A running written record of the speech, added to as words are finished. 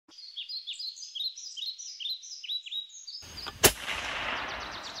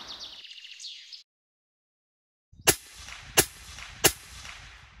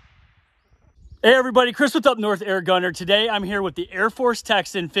Hey everybody, Chris with Up North Air Gunner. Today I'm here with the AirForce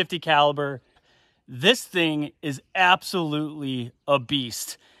Texan 50 caliber. This thing is absolutely a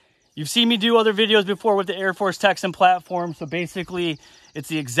beast. You've seen me do other videos before with the AirForce Texan platform. So basically it's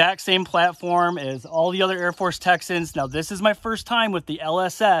the exact same platform as all the other AirForce Texans. Now this is my first time with the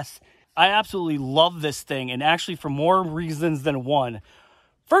LSS. I absolutely love this thing, and actually for more reasons than one.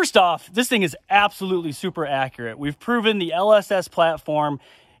 First off, this thing is absolutely super accurate. We've proven the LSS platform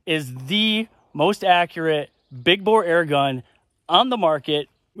is the most accurate big bore air gun on the market.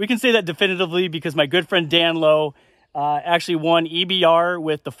 We can say that definitively because my good friend Dan Lowe actually won EBR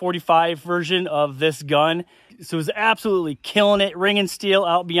with the 45 version of this gun. So it was absolutely killing it, ringing steel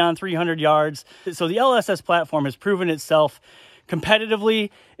out beyond 300 yards. So the LSS platform has proven itself competitively.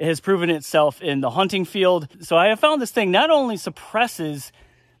 It has proven itself in the hunting field. So I have found this thing not only suppresses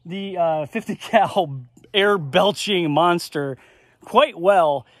the 50 cal air belching monster quite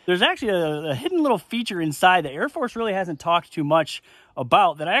well. There's actually a hidden little feature inside that AirForce really hasn't talked too much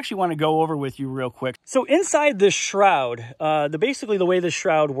about that I actually want to go over with you real quick. So inside this shroud, basically the way this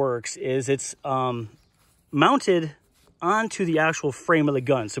shroud works is it's mounted onto the actual frame of the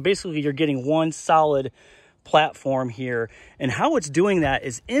gun. So basically you're getting one solid platform here, and how it's doing that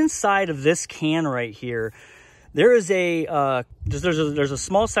is inside of this can right here. There is there's a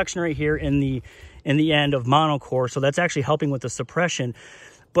small section right here in the end of monocore, so that's actually helping with the suppression.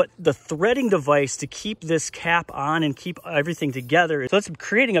 But the threading device to keep this cap on and keep everything together, so it's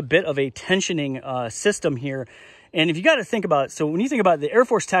creating a bit of a tensioning system here. And if you got to think about it, so when you think about the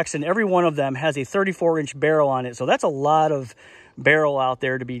AirForce Texan, every one of them has a 34-inch barrel on it, so that's a lot of barrel out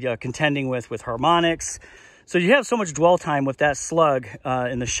there to be contending with harmonics. So you have so much dwell time with that slug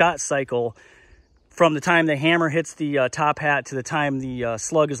in the shot cycle. From the time the hammer hits the top hat to the time the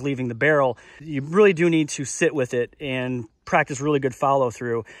slug is leaving the barrel, you really do need to sit with it and practice really good follow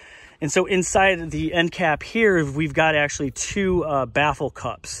through. And so inside the end cap here, we've got actually two baffle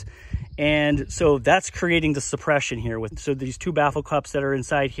cups. And so that's creating the suppression here so these two baffle cups that are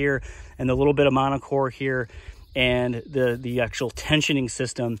inside here and the little bit of monocore here, and the actual tensioning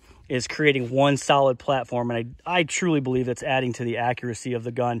system is creating one solid platform. And I truly believe it's adding to the accuracy of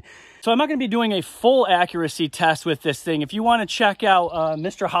the gun. So I'm not going to be doing a full accuracy test with this thing. If you want to check out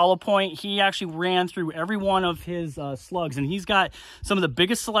Mr. Hollow Point, he actually ran through every one of his slugs, and he's got some of the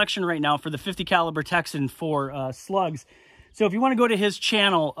biggest selection right now for the 50 caliber Texan for slugs. So if you want to go to his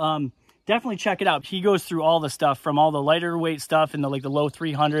channel, definitely check it out. He goes through all the stuff from all the lighter weight stuff in the low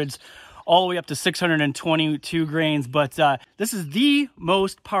 300s all the way up to 622 grains. But this is the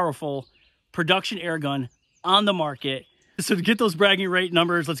most powerful production air gun on the market. So to get those bragging rate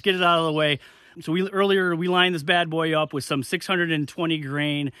numbers, let's get it out of the way. So earlier we lined this bad boy up with some 620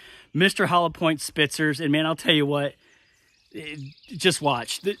 grain Mr. Hollow Point Spitzers. And man, I'll tell you what, just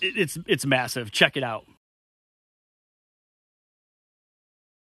watch. It's massive. Check it out.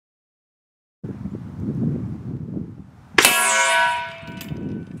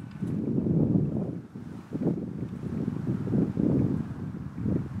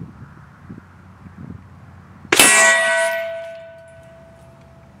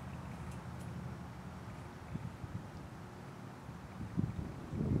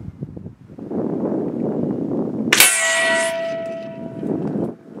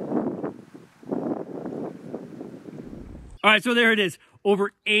 All right, so there it is,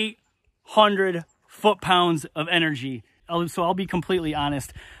 over 800 foot-pounds of energy. So I'll be completely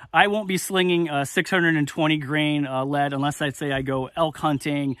honest, I won't be slinging 620 grain lead unless I'd say I go elk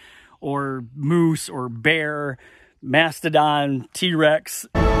hunting or moose or bear, mastodon, T-Rex.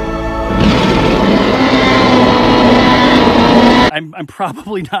 I'm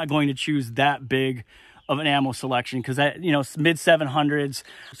probably not going to choose that big of an ammo selection because that, mid 700s.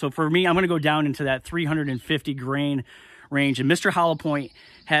 So for me, I'm going to go down into that 350 grain range. And Mr. Hollow Point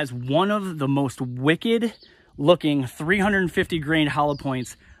has one of the most wicked looking 350 grain hollow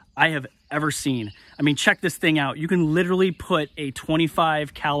points I have ever seen. I mean, check this thing out. You can literally put a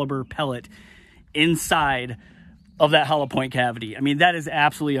 25 caliber pellet inside of that hollow point cavity. I mean, that is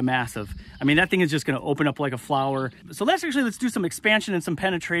absolutely a massive. I mean, that thing is just going to open up like a flower. So let's do some expansion and some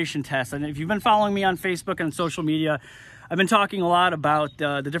penetration tests. And if you've been following me on Facebook and social media, I've been talking a lot about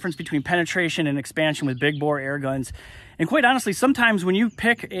the difference between penetration and expansion with big bore air guns. And quite honestly, sometimes when you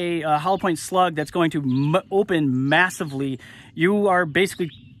pick a hollow point slug that's going to open massively, you are basically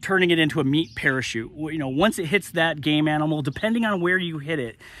turning it into a meat parachute. Once it hits that game animal, depending on where you hit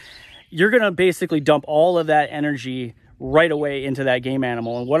it, you're going to basically dump all of that energy right away into that game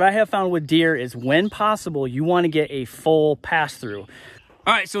animal. And what I have found with deer is when possible, you want to get a full pass through.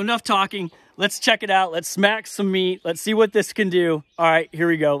 All right, so enough talking. Let's check it out. Let's smack some meat. Let's see what this can do. All right, here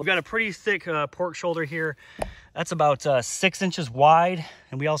we go. We've got a pretty thick pork shoulder here. That's about 6 inches wide.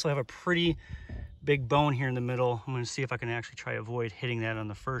 And we also have a pretty big bone here in the middle. I'm gonna see if I can actually try to avoid hitting that on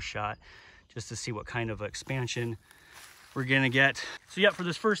the first shot, just to see what kind of expansion we're gonna get. So yeah, for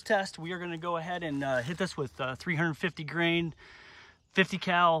this first test, we are gonna go ahead and hit this with 350 grain, 50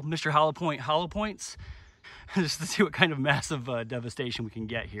 cal Mr. Hollow Point hollow points, just to see what kind of massive devastation we can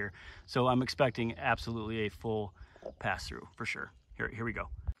get here. So I'm expecting absolutely a full pass through for sure. Here we go.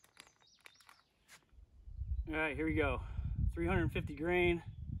 All right, here we go. 350 grain,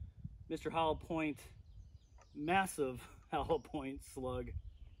 Mr. Hollow Point, massive hollow point slug.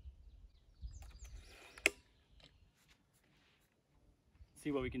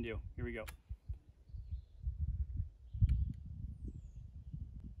 See what we can do. Here we go.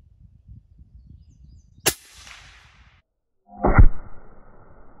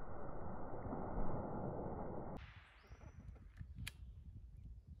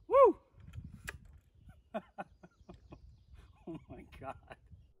 Woo! Oh my God.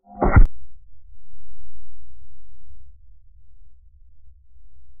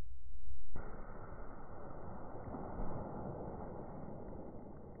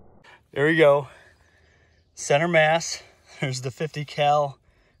 There we go. Center mass. There's the 50 cal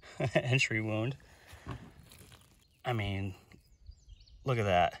entry wound. I mean, look at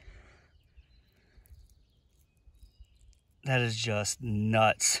that. That is just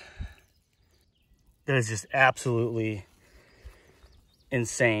nuts. That is just absolutely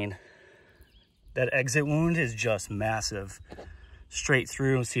insane. That exit wound is just massive. Straight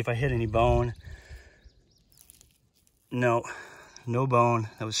through. Let's see if I hit any bone. No. No bone.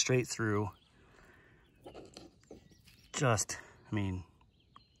 That was straight through. Just, I mean,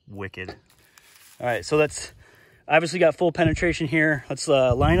 wicked. All right, so that's obviously got full penetration here. Let's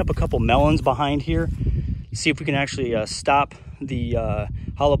line up a couple melons behind here. See if we can actually stop the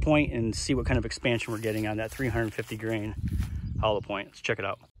hollow point and see what kind of expansion we're getting on that 350 grain hollow point. Let's check it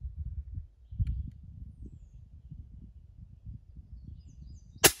out.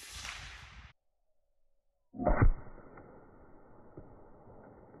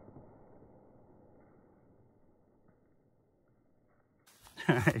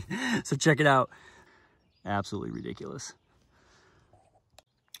 All right, so check it out. Absolutely ridiculous.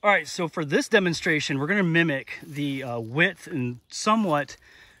 All right, so for this demonstration, we're gonna mimic the width and somewhat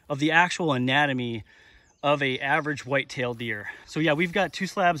of the actual anatomy of a average white-tailed deer. So yeah, we've got 2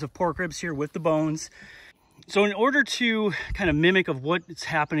 slabs of pork ribs here with the bones. So in order to kind of mimic of what's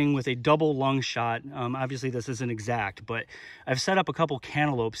happening with a double lung shot, obviously this isn't exact, but I've set up a couple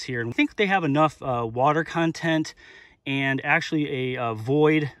cantaloupes here, and I think they have enough water content and actually a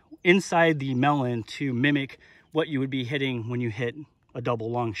void inside the melon to mimic what you would be hitting when you hit a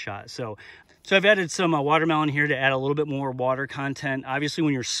double lung shot. So I've added some watermelon here to add a little bit more water content. Obviously,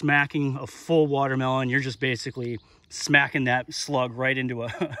 when you're smacking a full watermelon, you're just basically smacking that slug right into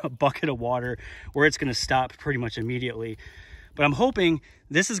a bucket of water where it's going to stop pretty much immediately. But I'm hoping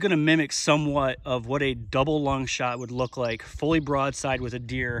this is going to mimic somewhat of what a double lung shot would look like, fully broadside with a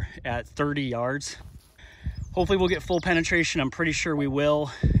deer at 30 yards. Hopefully we'll get full penetration. I'm pretty sure we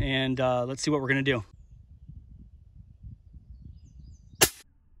will. And let's see what we're gonna do.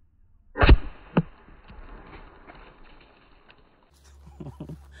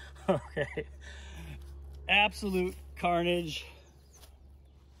 Okay. Absolute carnage.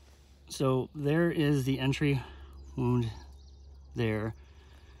 So there is the entry wound there.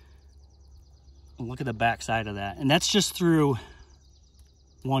 And look at the back side of that. And that's just through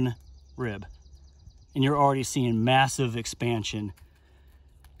one rib. And you're already seeing massive expansion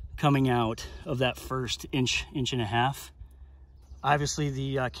coming out of that first inch and a half. Obviously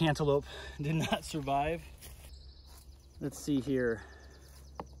the cantaloupe did not survive. Let's see here.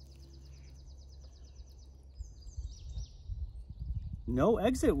 No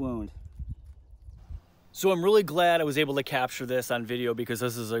exit wound. So I'm really glad I was able to capture this on video, because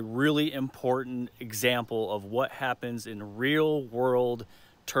this is a really important example of what happens in real world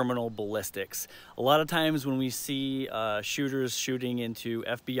terminal ballistics. A lot of times when we see shooters shooting into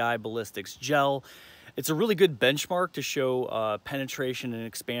FBI ballistics gel, it's a really good benchmark to show penetration and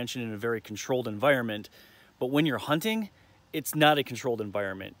expansion in a very controlled environment. But when you're hunting, it's not a controlled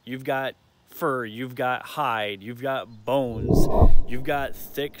environment. You've got fur, you've got hide, you've got bones, you've got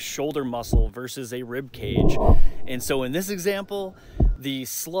thick shoulder muscle versus a rib cage. And so in this example, the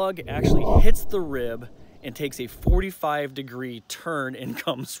slug actually hits the rib and takes a 45-degree turn and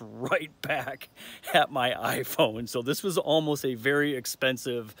comes right back at my iPhone. So this was almost a very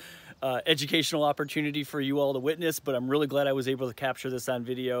expensive educational opportunity for you all to witness, but I'm really glad I was able to capture this on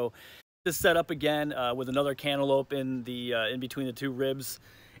video. This set up again with another cantaloupe in the in between the two ribs,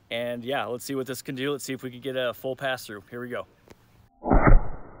 and yeah, let's see what this can do. Let's see if we can get a full pass through. Here we go.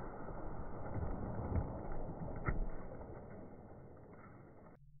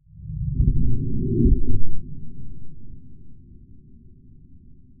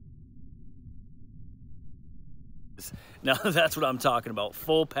 Now that's what I'm talking about.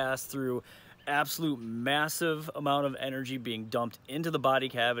 Full pass through. Absolute massive amount of energy being dumped into the body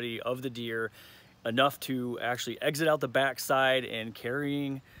cavity of the deer, enough to actually exit out the backside and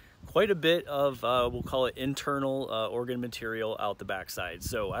carrying quite a bit of we'll call it internal organ material out the backside.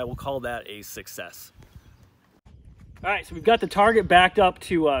 So I will call that a success. All right, so we've got the target backed up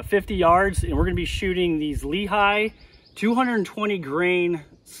to 50 yards, and we're going to be shooting these Lehigh 220 grain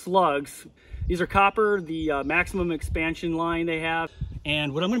slugs. These are copper, the maximum expansion line they have.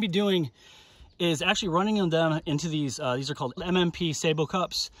 And what I'm going to be doing is actually running them into these are called MMP Sabot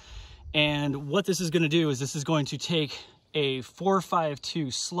cups. And what this is going to do is this is going to take a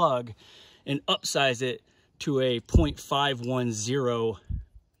 4.52 slug and upsize it to a 0.510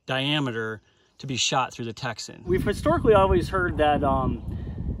 diameter to be shot through the Texan. We've historically always heard that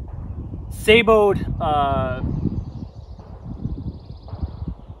Sabot'd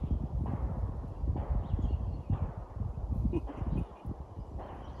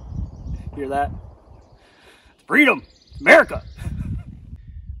hear that? It's freedom, America.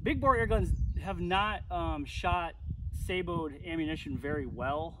 Big bore air guns have not shot Sabot'd ammunition very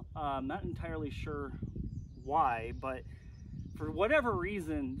well. I'm not entirely sure why, but for whatever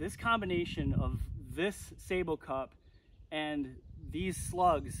reason, this combination of this Sabot cup and these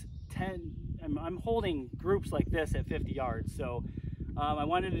slugs I'm holding groups like this at 50 yards. So I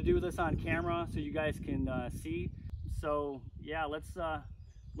wanted to do this on camera so you guys can see. So yeah, let's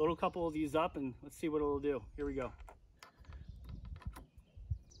load a couple of these up and let's see what it'll do. Here we go.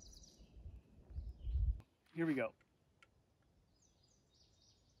 Here we go.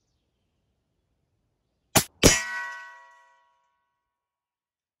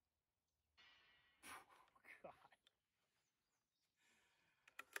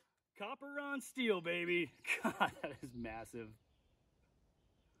 Copper on steel, baby. God, that is massive.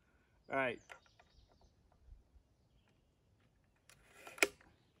 All right.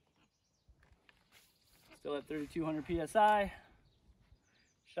 Still at 3,200 PSI.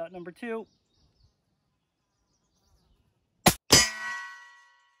 Shot number 2.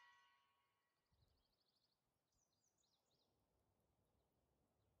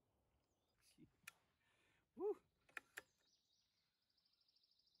 Woo.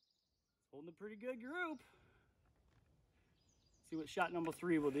 Holding a pretty good group. See what shot number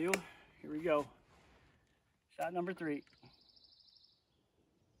 3 will do. Here we go. Shot number 3.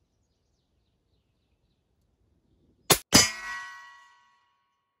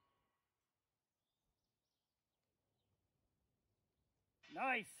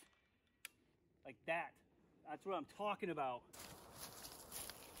 Nice. Like that. That's what I'm talking about.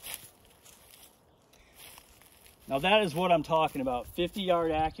 Now that is what I'm talking about.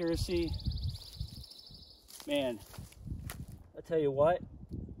 50-yard accuracy. Man, I tell you what,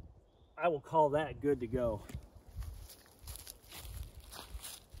 I will call that good to go.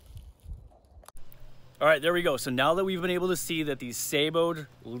 All right, there we go. So now that we've been able to see that these Sabot'd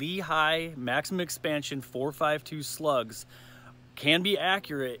Lehigh Maximum Expansion 4.52 slugs can be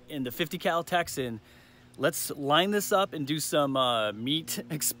accurate in the 50 cal Texan, let's line this up and do some meat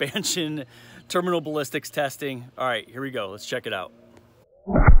expansion terminal ballistics testing. All right, here we go. Let's check it out.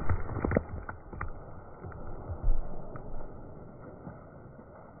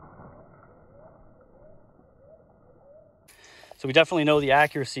 So we definitely know the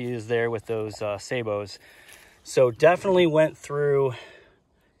accuracy is there with those sabots. So definitely went through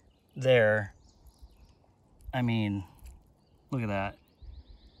there. I mean, look at that.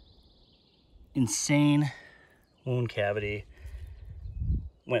 Insane wound cavity.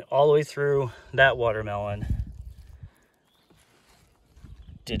 Went all the way through that watermelon.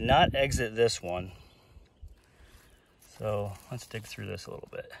 Did not exit this one. So let's dig through this a little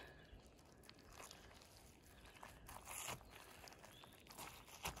bit.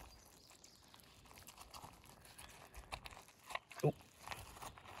 Oh.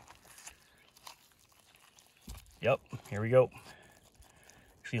 Yep, here we go.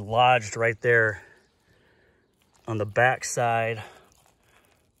 Actually lodged right there on the back side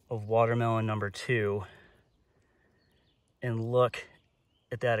of watermelon number 2, and look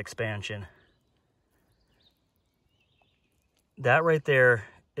at that expansion. That right there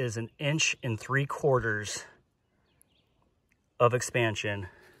is 1.75 inches of expansion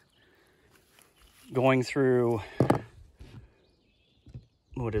going through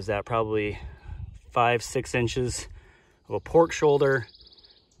what is that, probably 5-6 inches of a pork shoulder,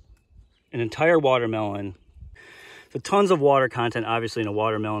 an entire watermelon. So tons of water content, obviously, in a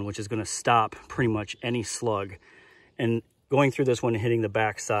watermelon, which is going to stop pretty much any slug. And going through this one, hitting the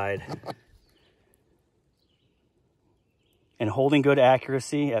backside, and holding good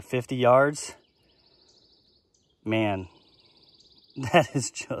accuracy at 50 yards, man, that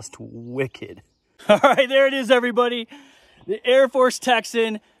is just wicked. All right, there it is, everybody. The AirForce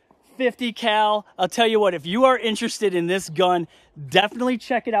Texan 50 cal. I'll tell you what, if you are interested in this gun, definitely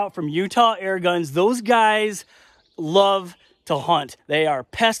check it out from Utah Airguns. Those guys love to hunt. They are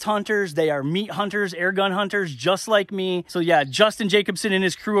pest hunters. They are meat hunters, air gun hunters, just like me. So yeah, Justin Jacobson and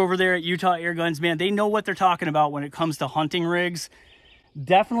his crew over there at Utah Airguns, man, they know what they're talking about when it comes to hunting rigs.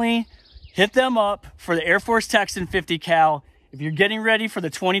 Definitely hit them up for the AirForce Texan 50 cal. If you're getting ready for the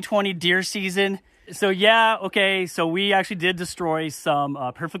 2020 deer season. So yeah, okay, so we actually did destroy some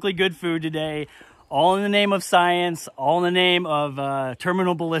perfectly good food today, all in the name of science, all in the name of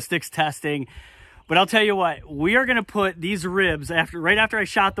terminal ballistics testing. But I'll tell you what, we are going to put these ribs, right after I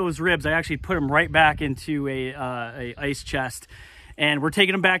shot those ribs, I actually put them right back into a ice chest. And we're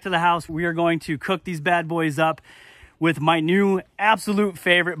taking them back to the house. We are going to cook these bad boys up with my new absolute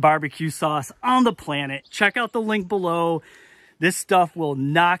favorite barbecue sauce on the planet. Check out the link below. This stuff will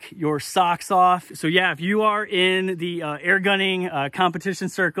knock your socks off. So yeah, if you are in the air gunning competition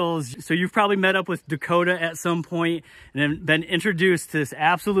circles, so you've probably met up with Dakota at some point and then been introduced to this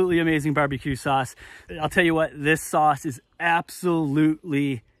absolutely amazing barbecue sauce. I'll tell you what, this sauce is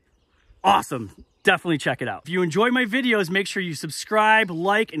absolutely awesome. Definitely check it out. If you enjoy my videos, make sure you subscribe,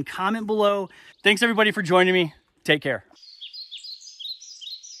 like, and comment below. Thanks everybody for joining me. Take care.